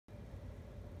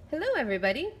Hello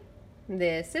everybody,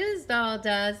 this is Doll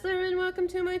Dazzler and welcome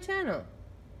to my channel.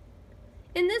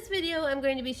 In this video I'm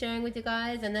going to be sharing with you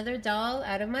guys another doll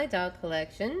out of my doll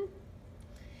collection.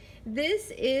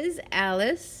 This is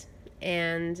Alice,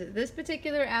 and this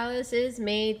particular Alice is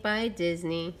made by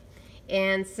Disney,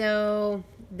 and so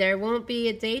there won't be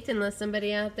a date unless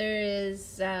somebody out there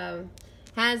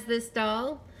has this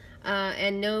doll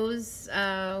and knows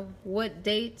what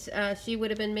date she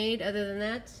would have been made. Other than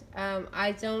that,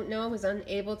 I don't know. I was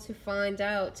unable to find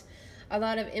out a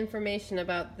lot of information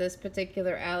about this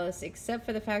particular Alice, except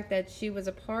for the fact that she was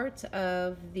a part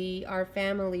of the Our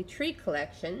Family Tree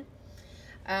collection.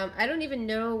 I don't even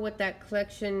know what that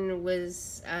collection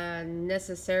was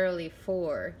necessarily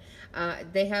for.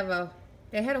 They had a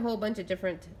whole bunch of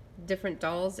different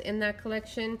dolls in that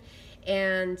collection,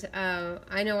 and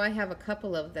I know I have a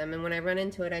couple of them, and when I run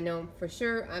into it I know for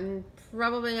sure I'm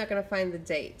probably not going to find the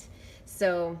date.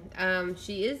 So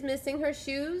she is missing her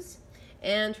shoes,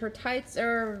 and her tights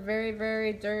are very,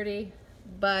 very dirty,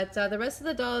 but the rest of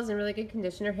the doll is in really good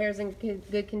condition. Her hair is in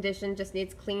good condition, just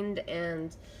needs cleaned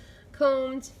and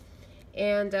combed,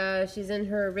 and she's in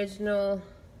her original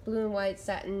blue and white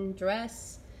satin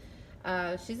dress.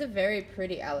 She's a very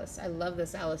pretty Alice. I love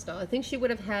this Alice doll. I think she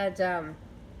would have had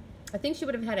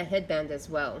a headband as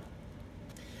well.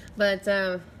 But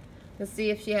let's see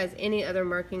if she has any other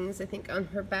markings. I think on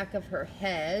her back of her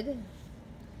head.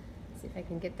 Let's see if I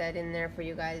can get that in there for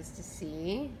you guys to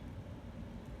see.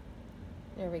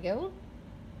 There we go.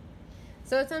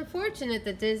 So it's unfortunate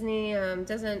that Disney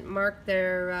doesn't mark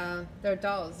their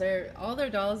dolls. All their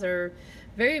dolls are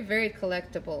very, very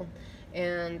collectible.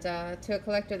 And to a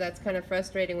collector, that's kind of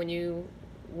frustrating when you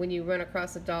run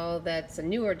across a doll that's a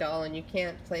newer doll and you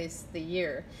can't place the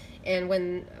year. And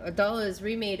when a doll is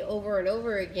remade over and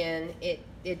over again, it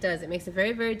makes it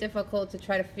very, very difficult to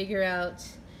try to figure out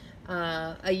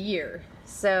a year.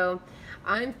 So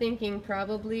I'm thinking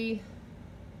probably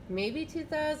maybe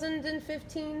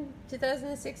 2015,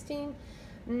 2016.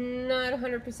 Not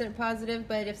 100% positive,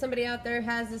 but if somebody out there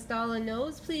has this doll and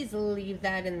knows, please leave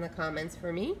that in the comments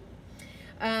for me.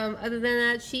 Other than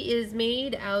that, she is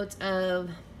made out of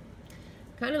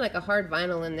kind of like a hard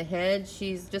vinyl in the head.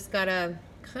 She's just got a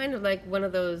kind of like one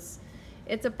of those,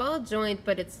 it's a ball joint,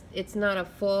 but it's not a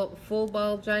full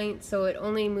ball joint, so it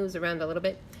only moves around a little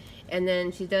bit. And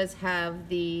then she does have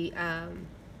the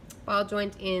ball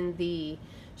joint in the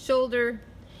shoulder,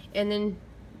 and then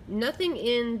nothing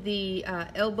in the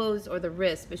elbows or the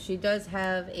wrist, but she does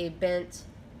have a bent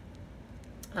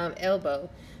elbow.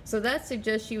 So that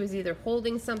suggests she was either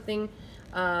holding something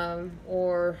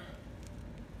or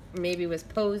maybe was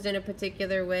posed in a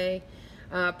particular way.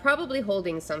 Probably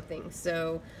holding something.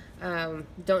 So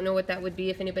don't know what that would be.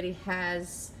 If anybody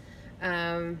has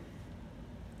an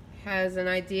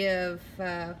idea of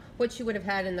what she would have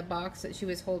had in the box that she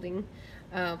was holding,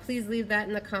 please leave that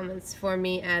in the comments for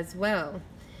me as well.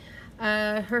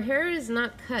 Her hair is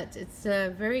not cut. It's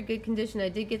very good condition. I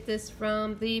did get this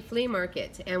from the flea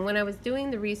market, and when I was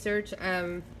doing the research,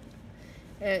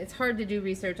 it's hard to do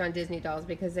research on Disney dolls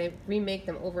because they remake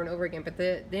them over and over again, but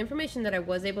the information that I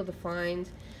was able to find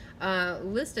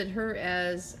listed her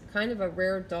as kind of a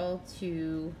rare doll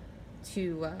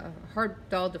hard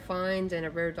doll to find and a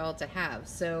rare doll to have.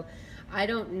 So I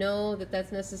don't know that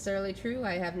that's necessarily true.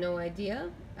 I have no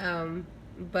idea,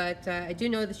 but I do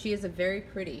know that she is a very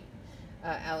pretty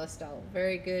Alice doll.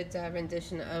 Very good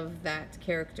rendition of that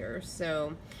character.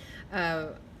 So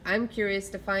I'm curious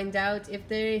to find out if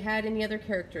they had any other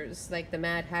characters like the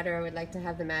Mad Hatter. I would like to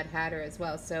have the Mad Hatter as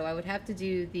well. So I would have to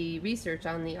do the research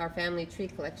on the Our Family Tree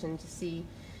collection to see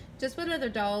just what other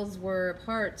dolls were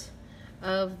part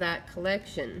of that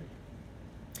collection.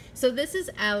 So this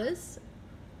is Alice.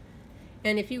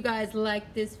 And if you guys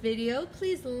like this video,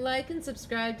 please like and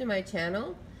subscribe to my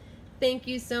channel. Thank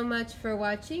you so much for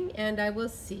watching, and I will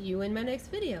see you in my next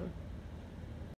video.